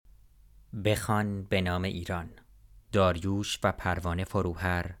بخوان به نام ایران، داریوش و پروانه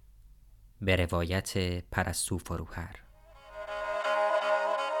فروهر، به روایت پرستو فروهر.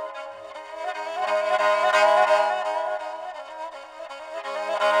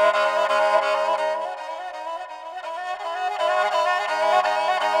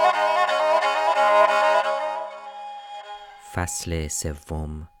 فصل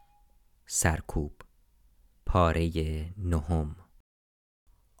سوم. سرکوب. پاره نهم.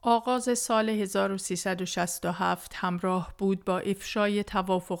 آغاز سال 1367 همراه بود با افشای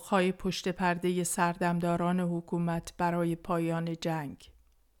توافق‌های پشت پرده سردمداران حکومت برای پایان جنگ.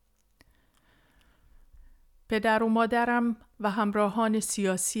 پدر و مادرم و همراهان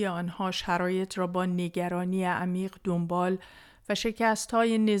سیاسی آنها شرایط را با نگرانی عمیق دنبال و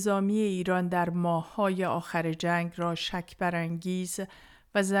شکست‌های نظامی ایران در ماه‌های آخر جنگ را شک برانگیز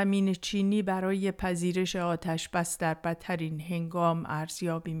و زمین چینی برای پذیرش آتش بس در بدترین هنگام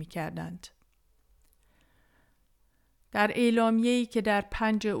ارزیابی می‌کردند. در اعلامیه‌ای که در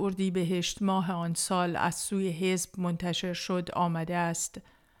 5 اردیبهشت ماه آن سال از سوی حزب منتشر شد آمده است: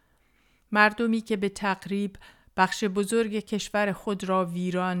 مردمی که به تقریب بخش بزرگ کشور خود را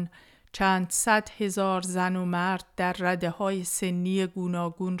ویران، چند صد هزار زن و مرد در رده‌های سنی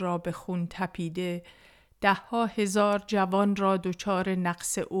گوناگون را به خون تپیده، 10,000 جوان را دچار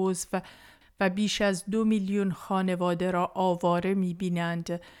نقص عضو و بیش از 2 میلیون خانواده را آواره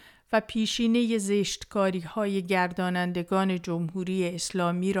می‌بینند و پیشینه زشتکاری‌های گردانندگان جمهوری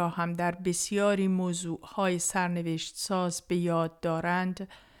اسلامی را هم در بسیاری موضوع‌های سرنوشت ساز به یاد دارند،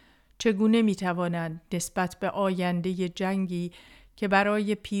 چگونه می‌توانند نسبت به آینده جنگی که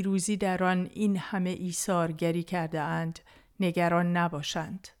برای پیروزی در آن این همه ایثارگری کرده اند نگران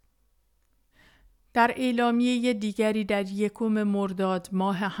نباشند؟ در اعلامیه دیگری در 1 مرداد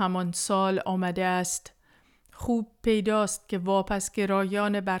ماه همان سال آمده است: خوب پیداست که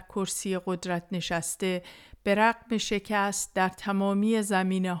واپسگرایان بر کرسی قدرت نشسته به رغم شکست در تمامی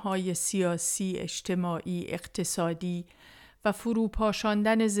زمینه‌های سیاسی، اجتماعی، اقتصادی و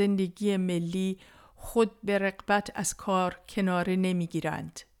فروپاشاندن زندگی ملی خود به رغبت از کار کناره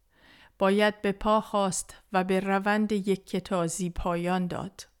نمی‌گیرند. باید به پا خاست و به روند یکتازی پایان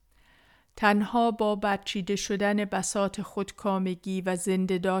داد. تنها با برچیده شدن بساط خودکامگی و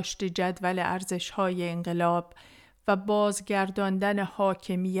زنده داشت جدول ارزش‌های انقلاب و بازگرداندن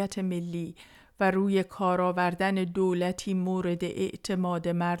حاکمیت ملی و روی کار آوردن دولتی مورد اعتماد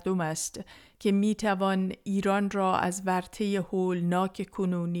مردم است که میتوان ایران را از ورطه هولناک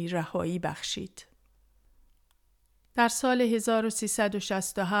کنونی رهایی بخشید. در سال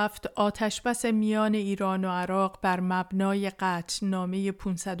 1367 آتشبس میان ایران و عراق بر مبنای قطعنامه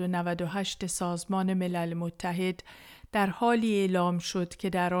 598 سازمان ملل متحد در حالی اعلام شد که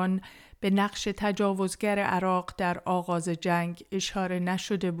در آن به نقش تجاوزگر عراق در آغاز جنگ اشاره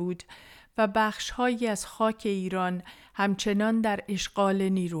نشده بود و بخش‌هایی از خاک ایران همچنان در اشغال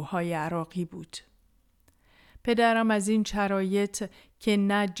نیروهای عراقی بود. پدرم از این شرایط که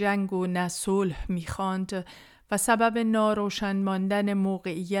نه جنگ و نه صلح می‌خواند و سبب ناروشن ماندن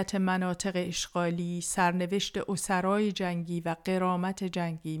موقعیت مناطق اشغالی، سرنوشت اسرای جنگی و غرامت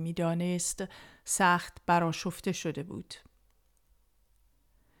جنگی می‌دانست، سخت برآشفته شده بود.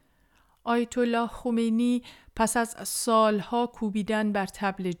 آیت الله خمینی پس از سالها کوبیدن بر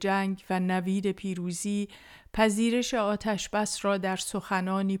طبل جنگ و نوید پیروزی، پذیرش آتشبس را در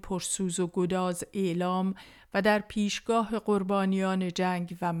سخنانی پرسوز و گداز اعلام و در پیشگاه قربانیان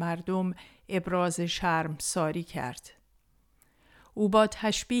جنگ و مردم ابراز شرمساری کرد. او با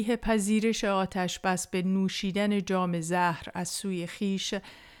تشبیه پذیرش آتشبس به نوشیدن جام زهر از سوی خیش،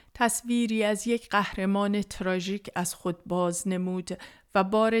 تصویری از یک قهرمان تراژیک از خود باز نمود و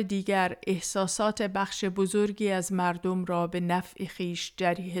بار دیگر احساسات بخش بزرگی از مردم را به نفع خیش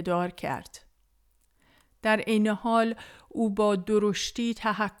جریحه دار کرد. در عین حال او با درشتی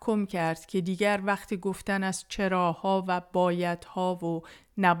تحکم کرد که دیگر وقت گفتن از چراها و بایدها و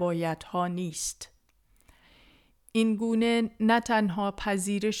نبایدها نیست. این گونه نه تنها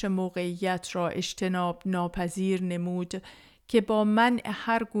پذیرش موقعیت را اجتناب ناپذیر نمود که با منع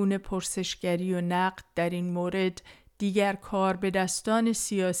هر گونه پرسشگری و نقد در این مورد دیگر کار به دستان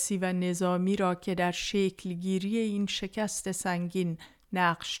سیاسی و نظامی را که در شکلگیری این شکست سنگین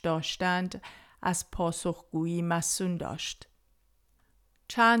نقش داشتند از پاسخگویی مصون داشت.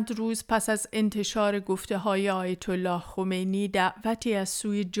 چند روز پس از انتشار گفته‌های آیت الله خمینی، دعوتی از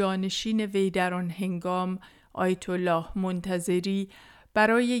سوی جانشین وی در آن هنگام، آیت الله منتظری،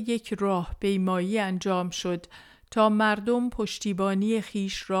 برای یک راهپیمایی انجام شد تا مردم پشتیبانی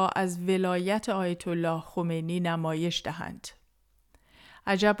خیش را از ولایت آیت الله خمینی نمایش دهند.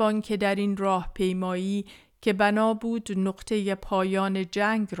 عجب آن که در این راهپیمایی که بنا بود نقطه پایان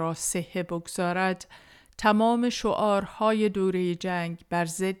جنگ را صحه بگذارد، تمام شعارهای دوره جنگ بر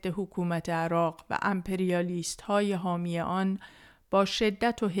ضد حکومت عراق و امپریالیست های حامی آن با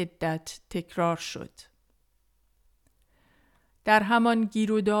شدت و حدت تکرار شد. در همان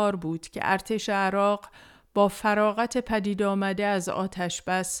گیرودار بود که ارتش عراق با فراغت پدید آمده از آتش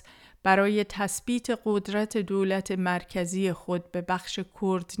بس برای تثبیت قدرت دولت مرکزی خود به بخش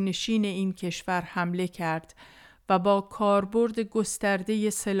کرد نشین این کشور حمله کرد و با کاربرد گسترده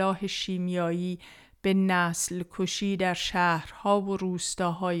سلاح شیمیایی به نسل کشی در شهرها و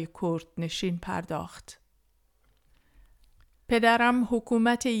روستاهای کرد نشین پرداخت. پدرم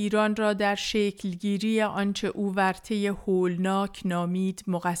حکومت ایران را در شکلگیری آنچه او ورطه هولناک نامید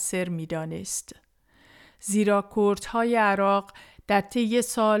مقصر می‌دانست. زیرا کردهای عراق در طی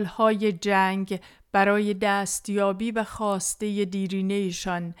سالهای جنگ برای دستیابی به خواسته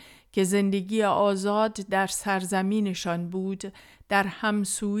دیرینه‌شان که زندگی آزاد در سرزمینشان بود، در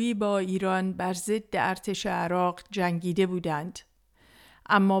همسویی با ایران بر ضد ارتش عراق جنگیده بودند.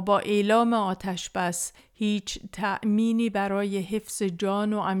 اما با اعلام آتش بس هیچ تأمینی برای حفظ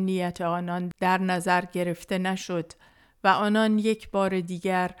جان و امنیت آنان در نظر گرفته نشد و آنان یک بار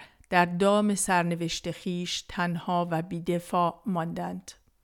دیگر در دام سرنوشت خویش تنها و بی‌دفاع ماندند.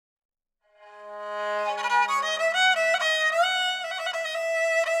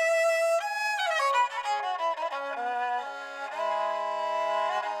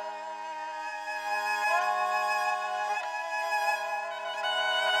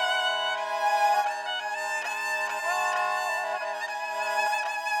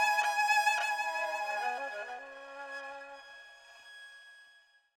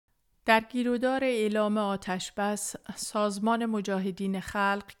 در گیرودار اعلام آتش بس، سازمان مجاهدین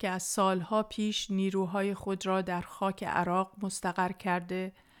خلق که از سالها پیش نیروهای خود را در خاک عراق مستقر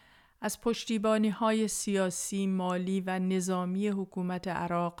کرده، از پشتیبانی‌های سیاسی، مالی و نظامی حکومت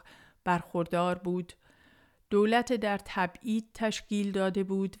عراق برخوردار بود، دولت در تبعید تشکیل داده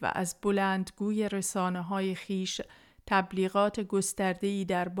بود و از بلندگوی رسانه‌های خیش تبلیغات گسترده‌ای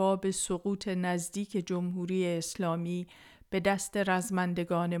در باب سقوط نزدیک جمهوری اسلامی به دست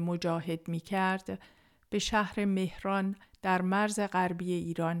رزمندگان مجاهد می کرد، به شهر مهران در مرز غربی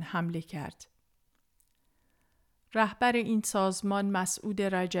ایران حمله کرد. رهبر این سازمان مسعود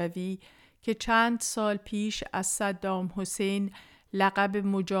رجوی که چند سال پیش از صدام حسین لقب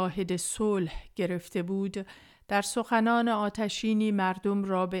مجاهد صلح گرفته بود، در سخنان آتشینی مردم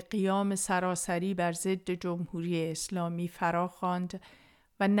را به قیام سراسری بر ضد جمهوری اسلامی فراخواند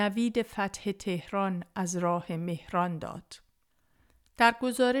و نوید فتح تهران از راه مهران داد. در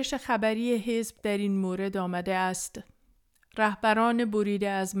گزارش خبری حزب در این مورد آمده است: رهبران بریده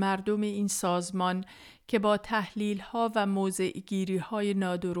از مردم این سازمان که با تحلیل‌ها و موضع‌گیری‌های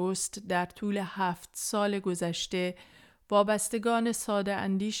نادرست در طول 7 سال گذشته وابستگان ساده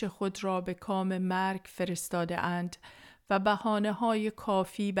اندیش خود را به کام مرگ فرستاده اند و بهانه‌های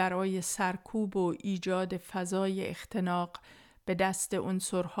کافی برای سرکوب و ایجاد فضای اختناق به دست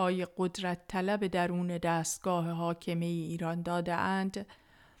عنصرهای قدرت طلب درون دستگاه حاکمه ایران داده اند،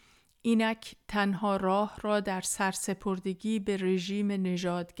 اینک تنها راه را در سرسپردگی به رژیم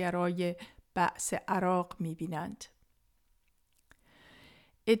نژادگرای بعث عراق می‌بینند.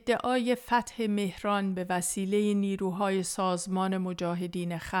 ادعای فتح مهران به وسیله نیروهای سازمان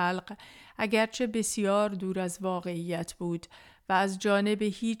مجاهدین خلق اگرچه بسیار دور از واقعیت بود و از جانب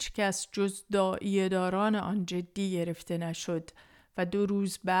هیچ کس جز داعیه‌داران آن جدی گرفته نشد و 2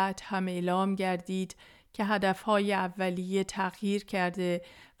 روز بعد هم اعلام گردید که هدفهای اولیه تغییر کرده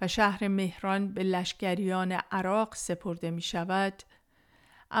و شهر مهران به لشکریان عراق سپرده می شود،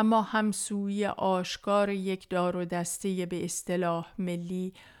 اما همسویی آشکار یک دار و دسته به اصطلاح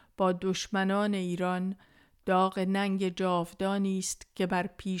ملی با دشمنان ایران داغ ننگ جاودانی است که بر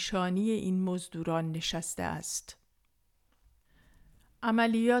پیشانی این مزدوران نشسته است.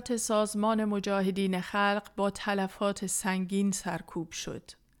 عملیات سازمان مجاهدین خلق با تلفات سنگین سرکوب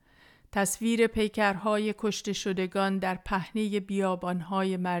شد. تصویر پیکرهای کشته شدگان در پهنه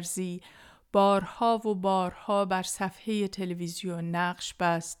بیابانهای مرزی بارها و بارها بر صفحه تلویزیون نقش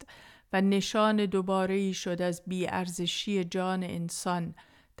بست و نشان دوباره‌ای شد از بی‌ارزشی جان انسان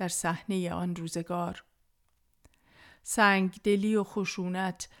در صحنه آن روزگار. سنگدلی و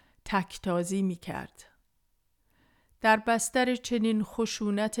خشونت تکتازی می کرد. در بستر چنین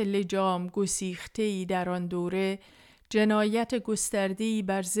خشونت لجام گسیخته‌ای در آن دوره، جنایت گسترده‌ای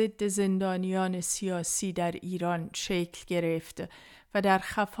بر ضد زندانیان سیاسی در ایران شکل گرفت و در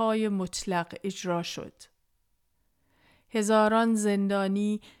خفای مطلق اجرا شد. هزاران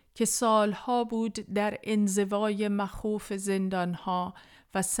زندانی که سالها بود در انزوای مخوف زندانها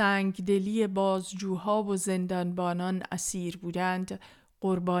و سنگدلی بازجوها و زندانبانان اسیر بودند،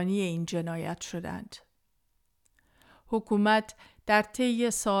 قربانی این جنایت شدند. حکومت در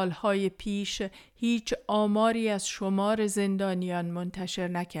طی سالهای پیش هیچ آماری از شمار زندانیان منتشر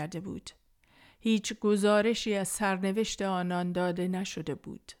نکرده بود. هیچ گزارشی از سرنوشت آنان داده نشده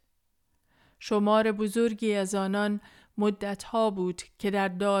بود. شمار بزرگی از آنان مدتها بود که در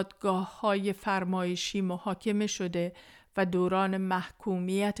دادگاه‌های فرمایشی محاکمه شده و دوران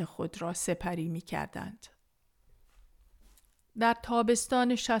محکومیت خود را سپری می‌کردند. در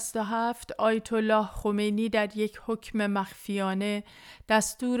تابستان 67 آیت الله خمینی در یک حکم مخفیانه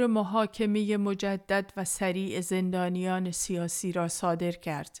دستور محاکمه مجدد و سریع زندانیان سیاسی را صادر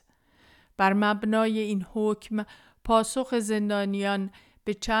کرد. بر مبنای این حکم پاسخ زندانیان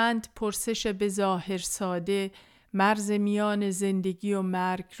به چند پرسش بظاهر ساده مرز میان زندگی و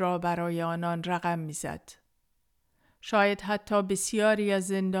مرگ را برای آنان رقم می‌زد. شاید حتی بسیاری از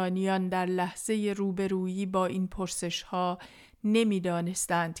زندانیان در لحظه روبرویی با این پرسش‌ها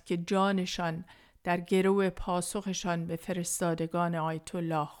نمی‌دانستند که جانشان در گرو پاسخشان به فرستادگان آیت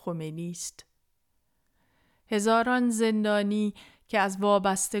الله خمینی است. هزاران زندانی که از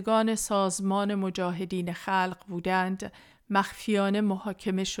وابستگان سازمان مجاهدین خلق بودند، مخفیانه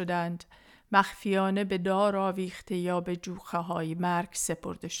محاکمه شدند، مخفیانه به دار آویخته یا به جوخه‌های مرگ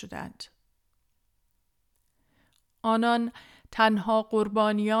سپرده شدند. آنان تنها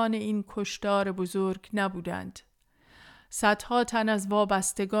قربانیان این کشتار بزرگ نبودند. صدها تن از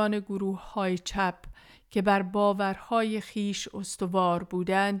وابستگان گروه‌های چپ که بر باورهای خیش استوار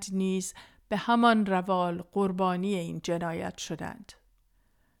بودند نیز به همان روال قربانی این جنایت شدند.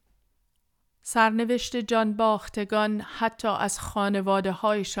 سرنوشت جانباختگان حتی از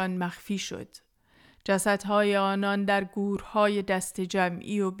خانواده‌هایشان مخفی شد. جسدهای آنان در گورهای دست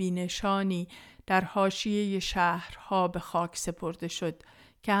جمعی و بینشانی در حاشیه شهرها به خاک سپرده شد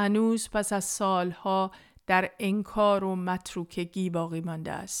که هنوز پس از سالها در انکار و متروکگی باقی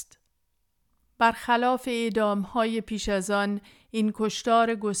مانده است. برخلاف اعدام‌های پیش از آن، این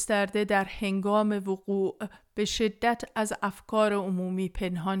کشتار گسترده در هنگام وقوع به شدت از افکار عمومی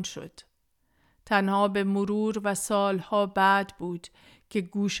پنهان شد. تنها به مرور و سالها بعد بود که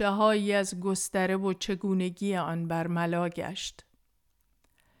گوشه‌هایی از گستره و چگونگی آن برملا گشت.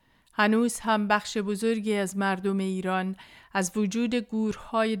 هنوز هم بخش بزرگی از مردم ایران از وجود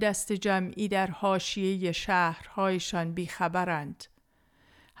گورهای دست جمعی در حاشیه شهرهایشان بیخبرند.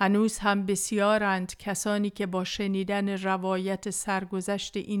 هنوز هم بسیارند کسانی که با شنیدن روایت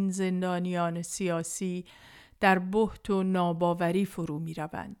سرگذشت این زندانیان سیاسی در بهت و ناباوری فرو می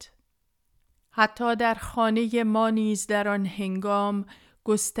روند. حتی در خانه ما نیز در آن هنگام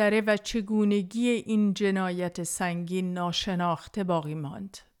گستره و چگونگی این جنایت سنگین ناشناخته باقی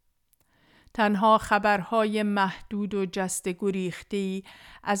ماند. تنها خبرهای محدود و جست گریخته‌ای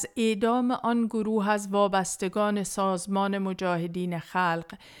از اعدام آن گروه از وابستگان سازمان مجاهدین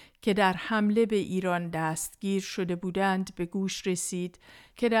خلق که در حمله به ایران دستگیر شده بودند به گوش رسید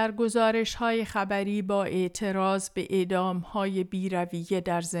که در گزارش‌های خبری با اعتراض به اعدام‌های بی‌رویه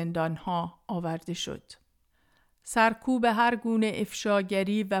در زندان‌ها آورده شد. سرکوب هر گونه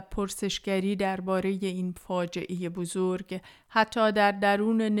افشاگری و پرسشگری درباره این فاجعه بزرگ حتی در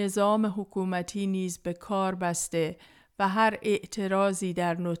درون نظام حکومتی نیز به کار بسته و هر اعتراضی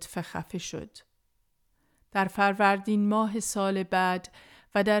در نطفه خفه شد. در فروردین ماه سال بعد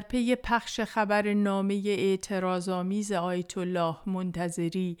و در پی پخش خبر نامه اعتراض‌آمیز آیت الله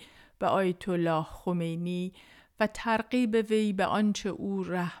منتظری به آیت الله خمینی و ترغیب وی به آنچه او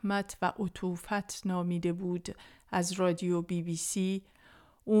رحمت و عطوفت نامیده بود از رادیو BBC،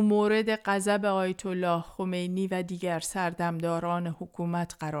 او مورد غضب آیت الله خمینی و دیگر سردمداران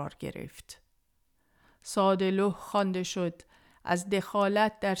حکومت قرار گرفت. ساده‌لوح خوانده شد، از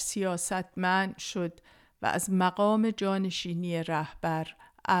دخالت در سیاست منع شد و از مقام جانشینی رهبر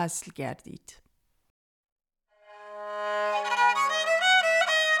عزل گردید.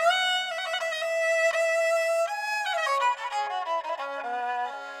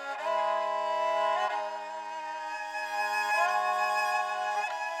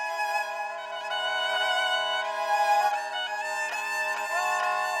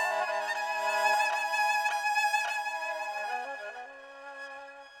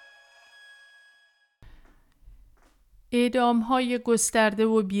 اعدام‌های گسترده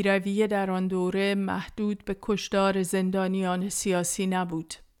و بی‌رویه در آن دوره محدود به کشتار زندانیان سیاسی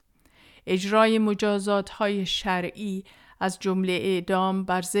نبود. اجرای مجازات‌های شرعی از جمله اعدام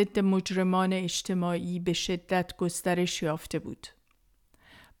بر ضد مجرمان اجتماعی به شدت گسترش یافته بود.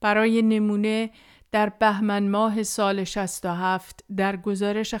 برای نمونه در بهمن ماه سال 67 در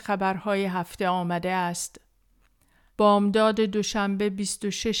گزارش خبرهای هفته آمده است: بامداد دوشنبه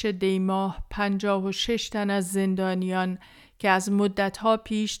 26 دی ماه 56 تن از زندانیان که از مدتها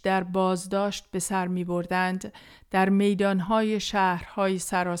پیش در بازداشت به سر می بردند در میدانهای شهرهای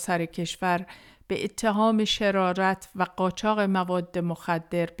سراسر کشور به اتهام شرارت و قاچاق مواد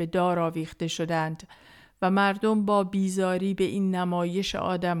مخدر به دار آویخته شدند و مردم با بیزاری به این نمایش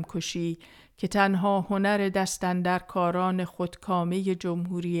آدمکشی که تنها هنر دستاندرکاران خودکامه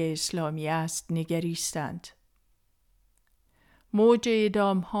جمهوری اسلامی است نگریستند. موج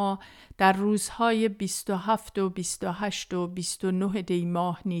اعدام‌ها در روزهای 27 و 28 و 29 دی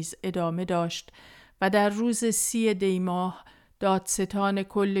ماه نیز ادامه داشت و در روز 30 دی ماه دادستان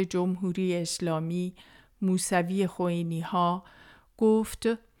کل جمهوری اسلامی موسوی خوئینی‌ها گفت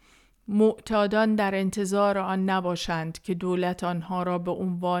معتادان در انتظار آن نباشند که دولت آنها را به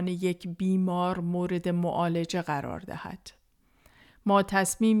عنوان یک بیمار مورد معالجه قرار دهد. ما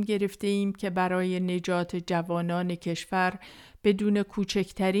تصمیم گرفته ایم که برای نجات جوانان کشور بدون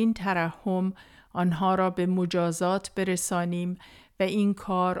کوچکترین ترحم آنها را به مجازات برسانیم و این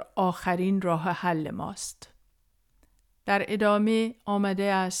کار آخرین راه حل ماست. در ادامه آمده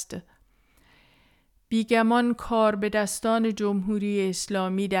است: بیگمان کار به دستان جمهوری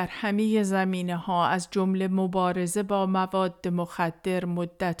اسلامی در همه زمینه‌ها از جمله مبارزه با مواد مخدر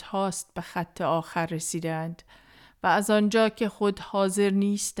مدت هاست به خط آخر رسیدند و از آنجا که خود حاضر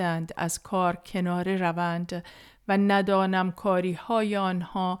نیستند از کار کناره روند و ندانم کاری های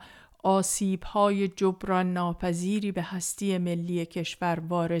آنها آسیب های جبران ناپذیری به هستی ملی کشور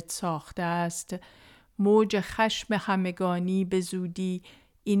وارد ساخته است، موج خشم همگانی به زودی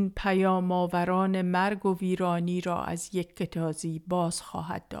این پیام‌آوران مرگ و ویرانی را از یک کتازی باز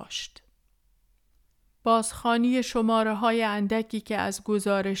خواهد داشت. بازخوانی شماره‌های اندکی که از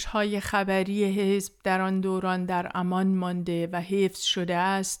گزارش‌های خبری حزب در آن دوران در امان مانده و حفظ شده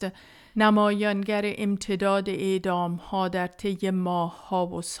است، نمایانگر امتداد اعدام‌ها در طی ماه‌ها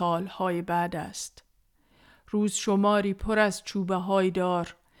و سال‌های بعد است. روز شماری پر از چوبه‌های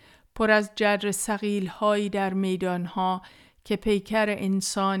دار، پر از جر ثقیل‌هایی در میدان‌ها که پیکر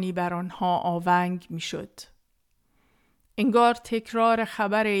انسانی بر آنها آونگ می‌شد. انگار تکرار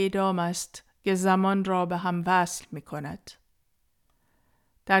خبر اعدام است که زمان را به هم وصل می‌کند.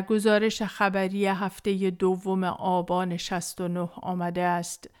 در گزارش خبری هفته دوم آبان 69 آمده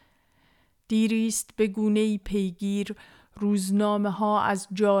است: دیریست به گونه‌ای پیگیر روزنامه‌ها از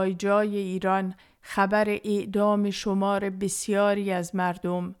جای جای ایران خبر اعدام شمار بسیاری از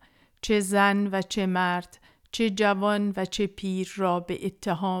مردم، چه زن و چه مرد، چه جوان و چه پیر را به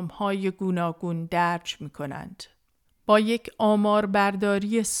اتهام‌های گوناگون درج می‌کنند. با یک آمار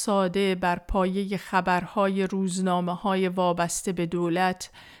برداری ساده بر پایه خبرهای روزنامه‌های وابسته به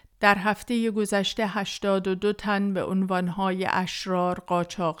دولت، در هفته گذشته 82 تن به عنوانهای اشرار،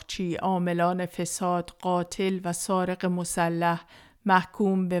 قاچاقچی، عاملان فساد، قاتل و سارق مسلح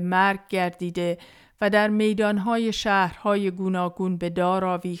محکوم به مرگ گردیده و در میدانهای شهرهای گوناگون به دار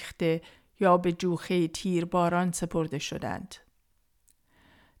آویخته یا به جوخه تیرباران سپرده شدند.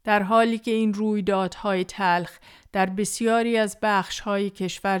 در حالی که این رویدادهای تلخ در بسیاری از بخش‌های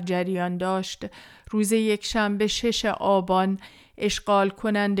کشور جریان داشت، روز یکشنبه 6 آبان اشغال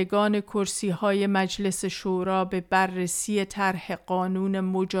کنندگان کرسی‌های مجلس شورا به بررسی طرح قانون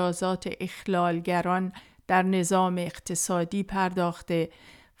مجازات اخلالگران در نظام اقتصادی پرداخته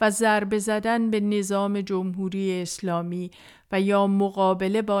و ضربه زدن به نظام جمهوری اسلامی و یا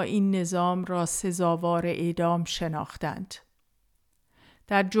مقابله با این نظام را سزاوار اعدام شناختند.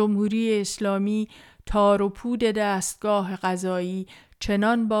 در جمهوری اسلامی تار و پود دستگاه قضایی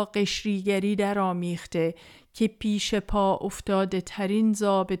چنان با قشریگری درآمیخته که پیش پا افتاده ترین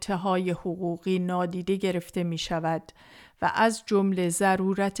ضابطه های حقوقی نادیده گرفته می شود و از جمله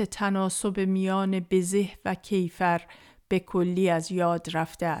ضرورت تناسب میان بزه و کیفر به کلی از یاد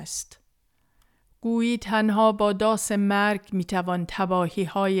رفته است. گویی تنها با داس مرگ می توان تباهی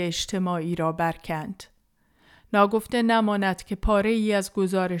های اجتماعی را برکند. ناگفته نماند که پاره ای از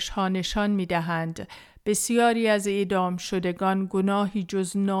گزارش ها نشان می دهند بسیاری از اعدام شدگان گناهی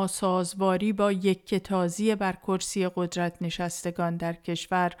جز ناسازواری با یکتازی بر کرسی قدرت نشستگان در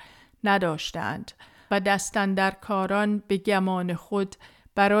کشور نداشتند و دستاندرکاران به گمان خود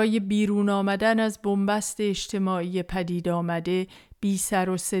برای بیرون آمدن از بنبست اجتماعی پدید آمده بی سر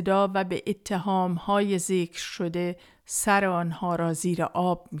و صدا و به اتهام‌های ذکر شده سر آنها را زیر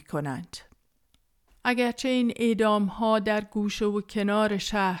آب می‌کنند. اگرچه این اعدام‌ها در گوشه و کنار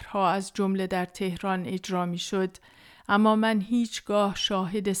شهرها از جمله در تهران اجرا می‌شد، اما من هیچگاه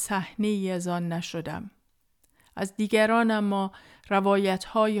شاهد صحنه‌ای از آن نشدم. از دیگران اما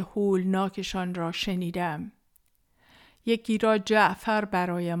روایت‌های هولناکشان را شنیدم. یکی را جعفر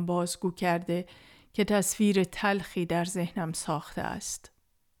برایم بازگو کرده که تصویر تلخی در ذهنم ساخته است.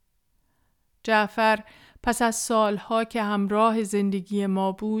 جعفر پس از سالها که همراه زندگی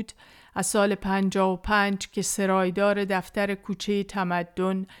ما بود، از سال 55 که سرایدار دفتر کوچه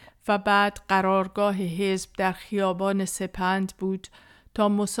تمدن و بعد قرارگاه حزب در خیابان سپند بود تا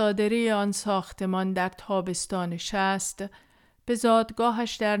مصادره آن ساختمان در تابستان 60، به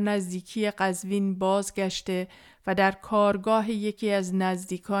زادگاهش در نزدیکی قزوین بازگشته و در کارگاه یکی از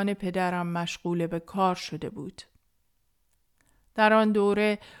نزدیکان پدرم مشغول به کار شده بود. در آن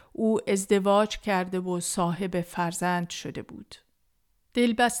دوره او ازدواج کرده و صاحب فرزند شده بود.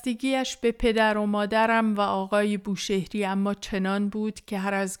 دلبستگیش به پدر و مادرم و آقای بوشهری اما چنان بود که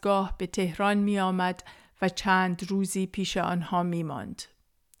هر از گاه به تهران می آمد و چند روزی پیش آنها می ماند.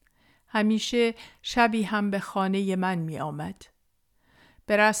 همیشه شبی هم به خانه من می آمد.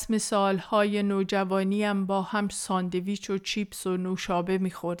 به رسم سالهای نوجوانیم با هم ساندویچ و چیپس و نوشابه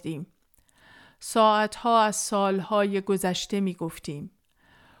می خوردیم. ساعتها از سالهای گذشته می گفتیم.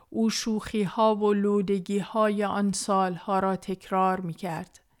 او شوخی‌ها و لودگی‌های آن سالها را تکرار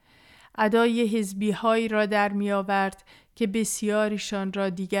می‌کرد. ادای حزبی‌هایی را در می‌آورد که بسیاریشان را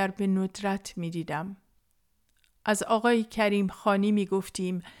دیگر به ندرت می‌دیدم. از آقای کریم خانی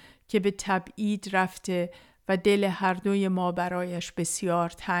می‌گفتیم که به تبعید رفته و دل هر دوی ما برایش بسیار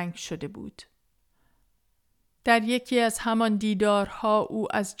تنگ شده بود. در یکی از همان دیدارها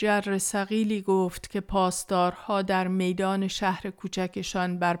او از جر ثقیلی گفت که پاسدارها در میدان شهر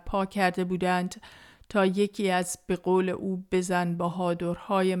کوچکشان برپا کرده بودند تا یکی از به قول او بزن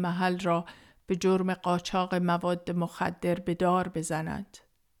بهادرهای محل را به جرم قاچاق مواد مخدر به دار بزنند.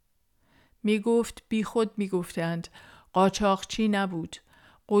 می گفت بی خود می گفتند، قاچاقچی نبود،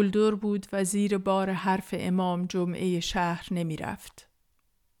 قلدر بود و زیر بار حرف امام جمعه شهر نمی رفت.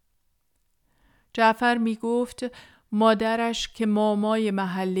 جعفر می گفت مادرش که مامای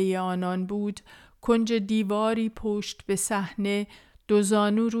محله آنان بود، کنج دیواری پشت به صحنه دو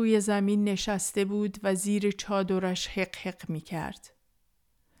زانو روی زمین نشسته بود و زیر چادرش حق حق می کرد.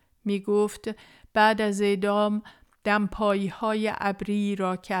 می گفت بعد از اعدام دمپایی های ابری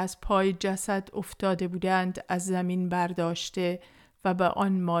را که از پای جسد افتاده بودند از زمین برداشته و به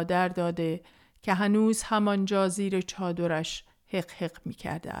آن مادر داده که هنوز همانجا زیر چادرش حق حق می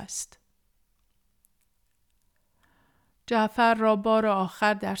کرده است. جعفر را بار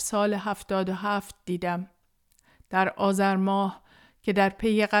آخر در سال 77 دیدم. در آذر ماه که در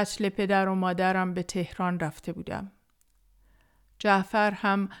پی قتل پدر و مادرم به تهران رفته بودم. جعفر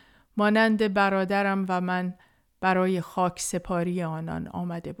هم مانند برادرم و من برای خاک سپاری آنان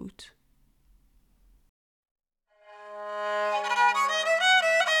آمده بود.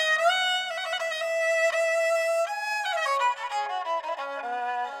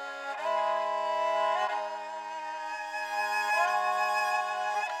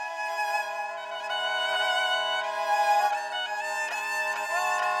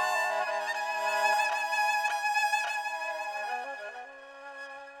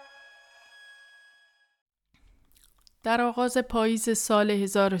 در آغاز پاییز سال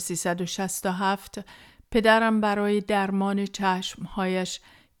 1367 پدرم برای درمان چشمهایش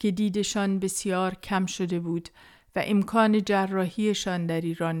که دیدشان بسیار کم شده بود و امکان جراحیشان در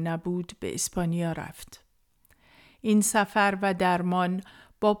ایران نبود به اسپانیا رفت. این سفر و درمان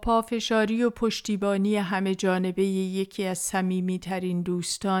با پافشاری و پشتیبانی همه جانبه یکی از صمیمی‌ترین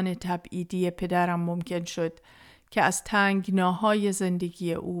دوستان تبعیدی پدرم ممکن شد که از تنگناهای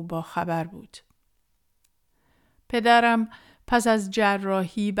زندگی او با خبر بود. پدرم پس از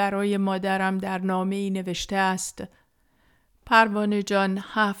جراحی برای مادرم در نامه‌ای نوشته است: پروانه جان،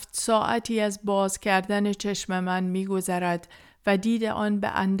 7 ساعتی از باز کردن چشم من می‌گذرد و دید آن به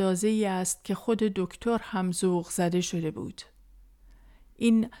اندازه‌ای است که خود دکتر هم ذوق زده شده بود.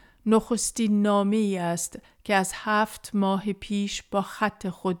 این نخستین نامه‌ای است که از 7 ماه پیش با خط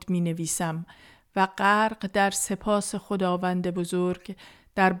خود می‌نویسم و غرق در سپاس خداوند بزرگ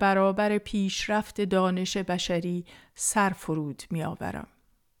در برابر پیشرفت دانش بشری سر فرود می آورم.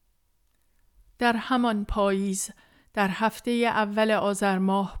 در همان پاییز در هفته اول آذر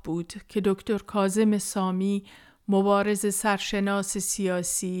ماه بود که دکتر کاظم سامی، مبارز سرشناس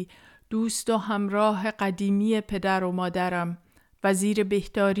سیاسی، دوست و همراه قدیمی پدر و مادرم، وزیر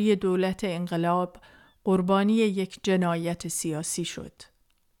بهداری دولت انقلاب، قربانی یک جنایت سیاسی شد.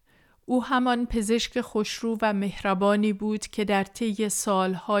 او همان پزشک خوشرو و مهربانی بود که در طی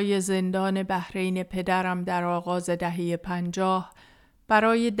سالهای زندان بحرین پدرم در آغاز دهه 50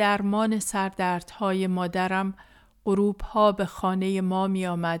 برای درمان سردردهای مادرم غروبها به خانه ما می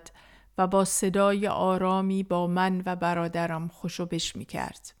آمد و با صدای آرامی با من و برادرم خوشوبش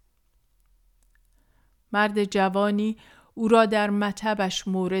می‌کرد. مرد جوانی او را در مطبش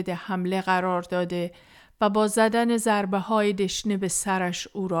مورد حمله قرار داده و با زدن ضربه‌های دشنه به سرش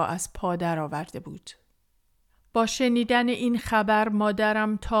او را از پا درآورده بود. با شنیدن این خبر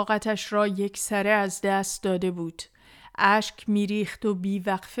مادرم طاقتش را یکسره از دست داده بود. اشک میریخت و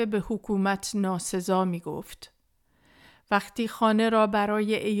بیوقفه به حکومت ناسزا میگفت. وقتی خانه را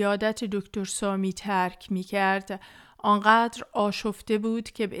برای عیادت دکتر سامی ترک میکرد، آنقدر آشفته بود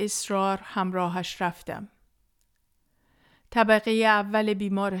که به اصرار همراهش رفتم. طبقه اول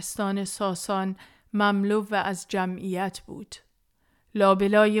بیمارستان ساسان مملو از جمعیت بود.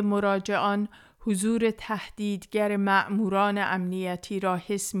 لابلای مراجعان حضور تهدیدگر مأموران امنیتی را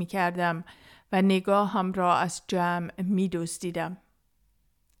حس می کردم و نگاهم را از جمع می دزدیدم.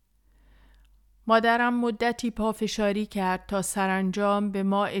 مادرم مدتی پافشاری کرد تا سرانجام به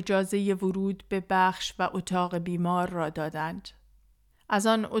ما اجازه ورود به بخش و اتاق بیمار را دادند. از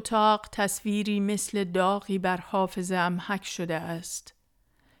آن اتاق تصویری مثل داغی بر حافظه‌ام حک شده است.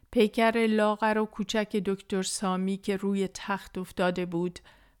 پیکر لاغر و کوچک دکتر سامی که روی تخت افتاده بود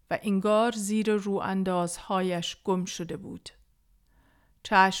و انگار زیر رواندازهایش گم شده بود.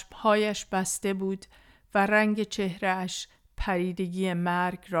 چشمهایش بسته بود و رنگ چهرهش پریدگی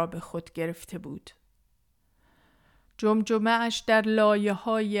مرگ را به خود گرفته بود. جمجمه‌اش در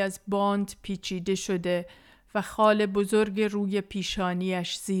لایه‌هایی از باند پیچیده شده و خال بزرگ روی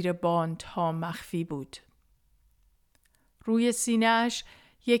پیشانیش زیر باندها مخفی بود. روی سینه‌اش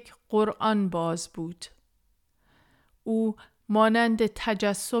یک قرآن باز بود. او مانند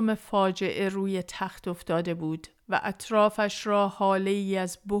تجسم فاجعه روی تخت افتاده بود و اطرافش را حاله‌ای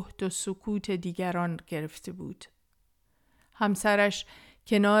از بهت و سکوت دیگران گرفته بود. همسرش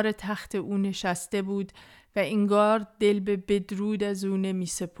کنار تخت او نشسته بود و انگار دل به بدرود از او نمی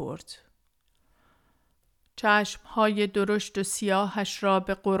سپرد. چشمهای درشت و سیاهش را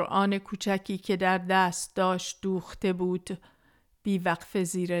به قرآن کوچکی که در دست داشت دوخته بود، بی وقف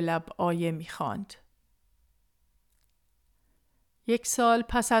زیر لب آیه می خواند. 1 سال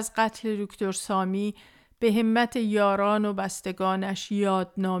پس از قتل دکتر سامی به همت یاران و بستگانش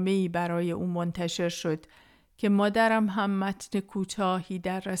یادنامه‌ای برای او منتشر شد که مادرم هم متن کوتاهی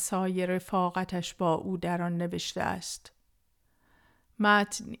در رسای رفاقتش با او در آن نوشته است.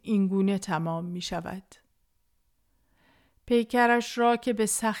 متن اینگونه تمام می شود: پیکرش را که به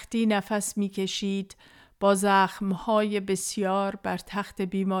سختی نفس می کشید با زخمهای بسیار بر تخت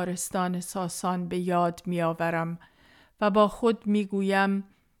بیمارستان ساسان به یاد می آورم و با خود می گویم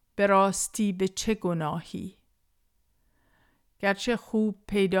به راستی به چه گناهی. گرچه خوب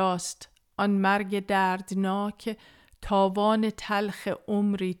پیداست آن مرگ دردناک تاوان تلخ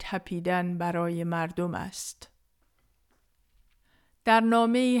عمری تپیدن برای مردم است. در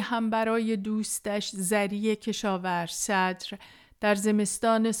نامه‌ای هم برای دوستش زری کشاورز صدر در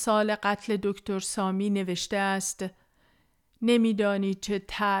زمستان سال قتل دکتر سامی نوشته است: نمی‌دانی چه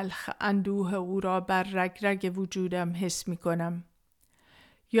تلخ اندوه او را بر رگرگ وجودم حس می‌کنم.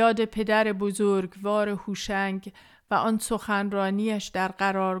 یاد پدر بزرگوار هوشنگ و آن سخنرانیش در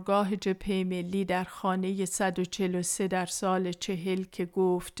قرارگاه جبهه ملی در خانه 143 در سال 40 که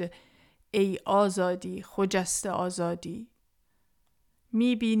گفت: ای آزادی، خجسته آزادی.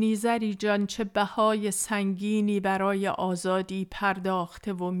 می‌بینی زری جان چه بهای سنگینی برای آزادی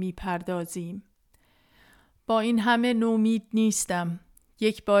پرداخته و می‌پردازیم. با این همه نومید نیستم.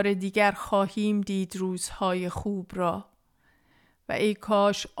 1 بار دیگر خواهیم دید روزهای خوب را. و ای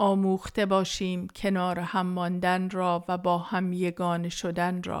کاش آموخته باشیم کنار هم ماندن را و با هم یگانه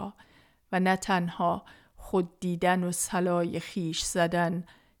شدن را و نه تنها خود دیدن و صلای خیش زدن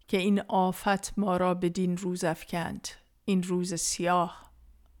که این آفت ما را بدین روز افکند، این روز سیاه.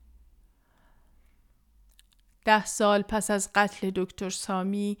 10 سال پس از قتل دکتر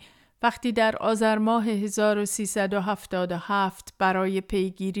سامی، وقتی در آذر ماه 1377 برای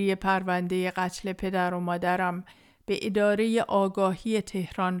پیگیری پرونده قتل پدر و مادرم به اداره آگاهی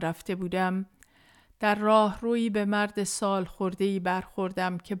تهران رفته بودم، در راهرویی به مرد سال خورده‌ای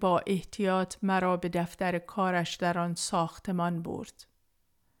برخوردم که با احتیاط مرا به دفتر کارش در آن ساختمان برد.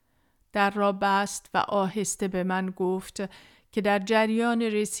 در را بست و آهسته به من گفت که در جریان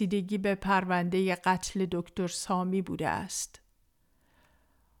رسیدگی به پرونده قتل دکتر سامی بوده است.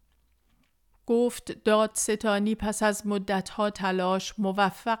 گفت دادستانی پس از مدت‌ها تلاش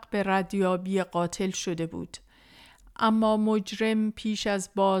موفق به ردیابی قاتل شده بود، اما مجرم پیش از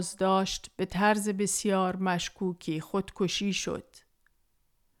بازداشت به طرز بسیار مشکوکی خودکشی شد.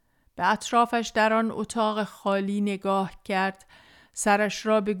 به اطرافش در آن اتاق خالی نگاه کرد، سرش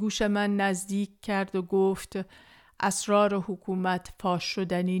را به گوش من نزدیک کرد و گفت: اسرار حکومت فاش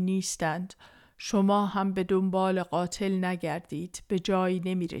شدنی نیستند. شما هم به دنبال قاتل نگردید، به جایی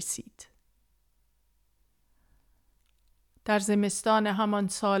نمی رسید. در زمستان همان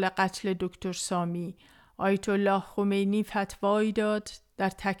سال قتل دکتر سامی، آیت الله خمینی فتوایی داد در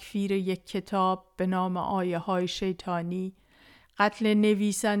تکفیر یک کتاب به نام آیه های شیطانی، قتل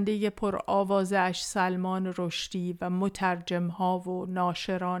نویسنده پرآوازه اش سلمان رشدی و مترجم ها و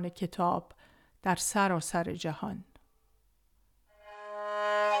ناشران کتاب در سراسر جهان.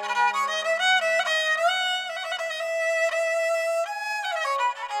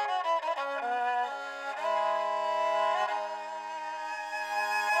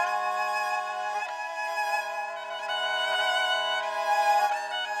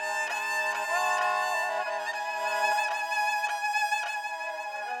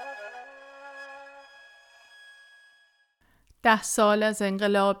 ده سال از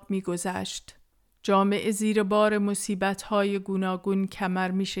انقلاب می گذشت. جامعه زیر بار مصیبت‌های گوناگون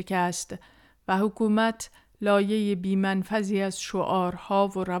کمر می شکست و حکومت لایه بی‌منفذی از شعارها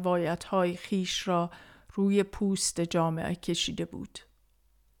و روایت‌های خیش را روی پوست جامعه کشیده بود.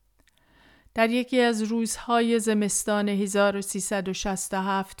 در یکی از روزهای زمستان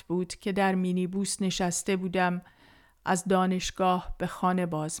 1367 بود که در مینیبوس نشسته بودم، از دانشگاه به خانه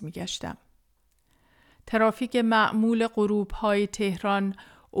باز می گشتم. ترافیک معمول غروب‌های تهران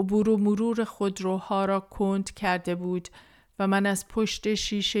عبور و مرور خودروها را کند کرده بود و من از پشت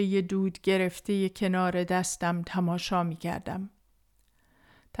شیشه دود گرفته کنار دستم تماشا می کردم.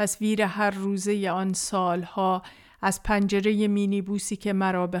 تصویر هر روزه آن سالها از پنجره مینیبوسی که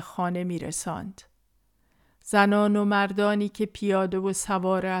مرا به خانه می رساند. زنان و مردانی که پیاده و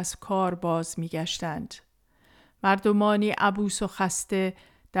سوار از کار باز می گشتند. مردمانی عبوس و خسته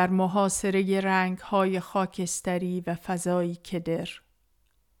در محاصره رنگ‌های خاکستری و فضایی کدر.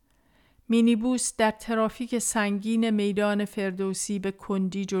 مینیبوس در ترافیک سنگین میدان فردوسی به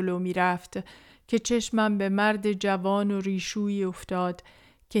کندی جلو می رفت که چشمم به مرد جوان و ریشویی افتاد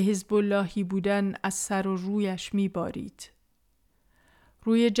که حزب اللهی بودن از سر و رویش می بارید.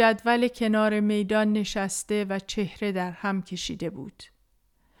 روی جدول کنار میدان نشسته و چهره در هم کشیده بود.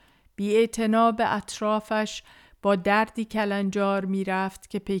 بی‌اعتنا به اطرافش با دردی کلنجار می رفت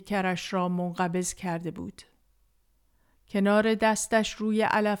که پیکرش را منقبض کرده بود. کنار دستش روی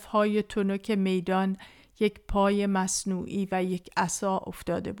علفهای تنک میدان یک پای مصنوعی و یک عصا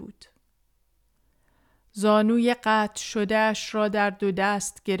افتاده بود. زانوی قطع شده اش را در دو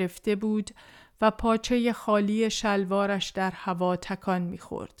دست گرفته بود و پاچه خالی شلوارش در هوا تکان می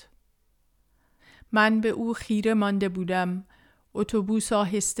خورد. من به او خیره مانده بودم. اتوبوس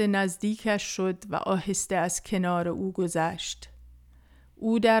آهسته نزدیکش شد و آهسته از کنار او گذشت.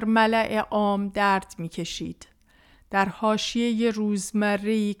 او در ملأ عام درد می کشید. در حاشیه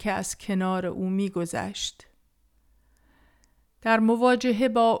روزمره‌ای که از کنار او می گذشت. در مواجهه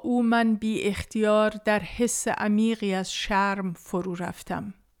با او من بی اختیار در حس عمیقی از شرم فرو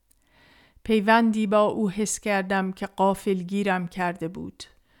رفتم. پیوندی با او حس کردم که غافلگیرم کرده بود.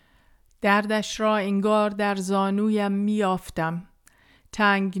 دردش را انگار در زانویم میافتم.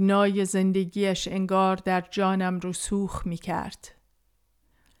 تنگنای زندگیش انگار در جانم رسوخ می کرد.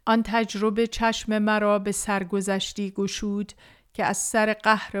 آن تجربه چشم مرا به سرگذشتی گشود که از سر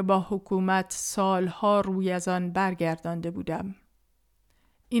قهر با حکومت سالها روی از آن برگردانده بودم.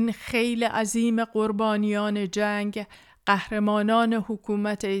 این خیل عظیم قربانیان جنگ قهرمانان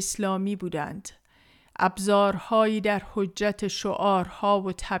حکومت اسلامی بودند. ابزارهایی در حجت شعارها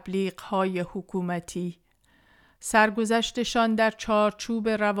و تبلیغهای حکومتی. سرگذشتشان در چارچوب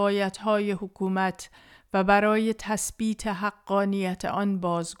روایتهای حکومت و برای تثبیت حقانیت آن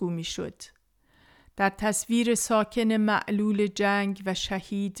بازگو می شد. در تصویر ساکن معلول جنگ و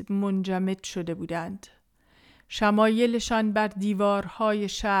شهید منجمد شده بودند. شمایلشان بر دیوارهای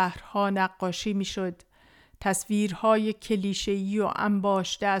شهرها نقاشی می شد. تصویرهای کلیشه‌ای و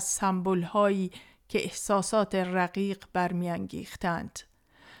انباشته از سمبول‌هایی که احساسات رقیق برمی‌انگیختند.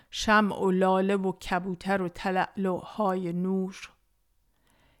 شمع و لاله و کبوتر و تلألؤ‌های نور.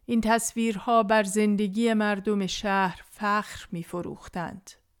 این تصویرها بر زندگی مردم شهر فخر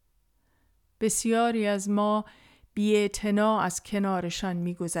می‌فروختند. بسیاری از ما بی‌اعتنا از کنارشان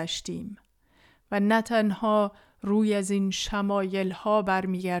می‌گذشتیم و نه تنها روی از این شمایل‌ها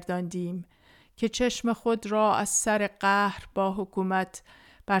برمی‌گرداندیم که چشم خود را از سر قهر با حکومت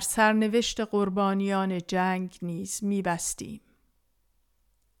بر سرنوشت قربانیان جنگ نیز می‌بستیم.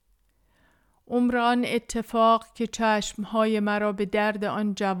 عمر آن اتفاق که چشمهای مرا به درد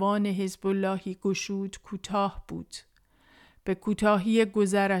آن جوان حزب اللهی گشود کوتاه بود، به کوتاهی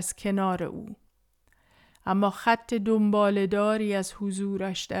گذر از کنار او. اما خط دنباله‌داری از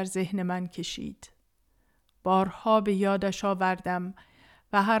حضورش در ذهن من کشید. بارها به یادش آوردم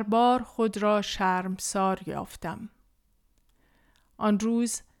و هر بار خود را شرمسار یافتم. آن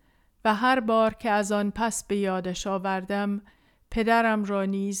روز و هر بار که از آن پس به یادش آوردم، پدرم را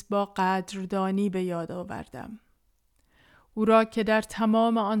نیز با قدردانی به یاد آوردم. او را که در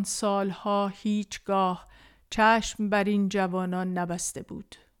تمام آن سالها هیچگاه چشم بر این جوانان نبسته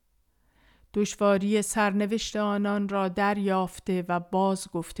بود. دشواری سرنوشت آنان را دریافته و باز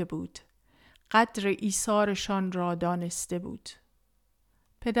گفته بود. قدر ایثارشان را دانسته بود.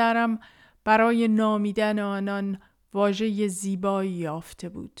 پدرم برای نامیدن آنان واژه زیبایی یافته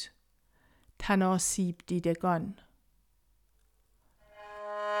بود. تناسیب دیدگان.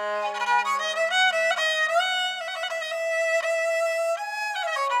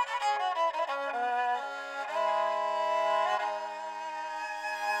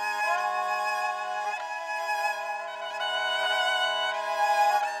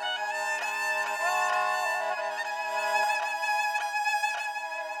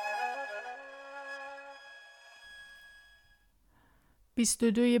 بیست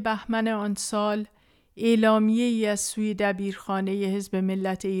بهمن آن سال اعلامیه‌ای از سوی دبیرخانه حزب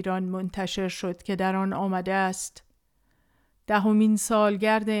ملت ایران منتشر شد که در آن آمده است: 10مین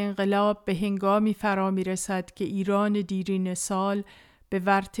سالگرد انقلاب به هنگامی فرا می‌رسد که ایران دیرین سال به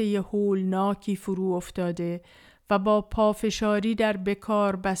ورطه هولناکی فرو افتاده و با پافشاری در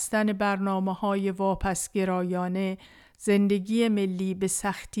بکار بستن برنامه‌های واپسگرایانه زندگی ملی به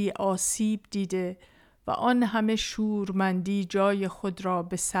سختی آسیب دیده و آن همه شورمندی جای خود را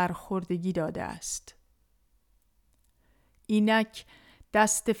به سرخوردگی داده است. اینک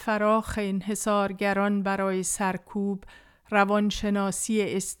دست فراخ انحصارگران برای سرکوب روانشناسی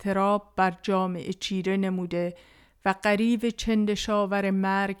اضطراب بر جامعه چیره نموده و غریو چندشاور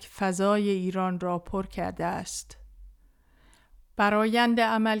مرگ فضای ایران را پر کرده است. برآیند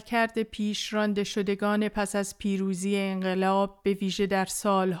عملکرد پیشرانده شدگان پس از پیروزی انقلاب به ویژه در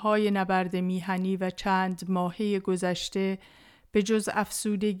سالهای نبرد میهنی و چند ماهه گذشته به جز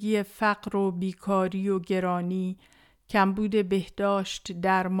افسودگی فقر و بیکاری و گرانی، کمبود بهداشت،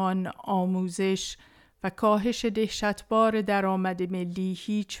 درمان، آموزش و کاهش دهشتبار درآمد ملی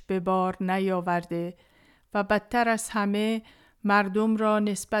هیچ به بار نیاورده و بدتر از همه مردم را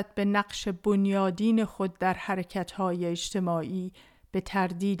نسبت به نقش بنیادین خود در حرکت‌های اجتماعی به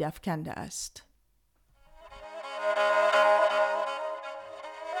تردید افکنده است.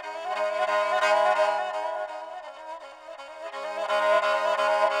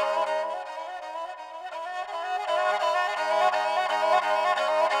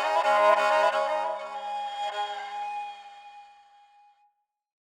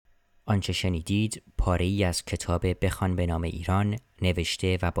 آنچه شنیدید پاره‌ای از کتاب بخوان به نام ایران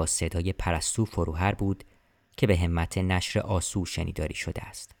نوشته و با صدای پرستو فروهر بود که به همت نشر آسو شنیداری شده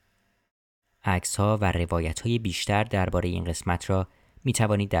است. عکس‌ها و روایت‌های بیشتر درباره این قسمت را می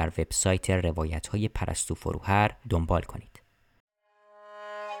توانید در وبسایت روایت‌های پرستو فروهر دنبال کنید.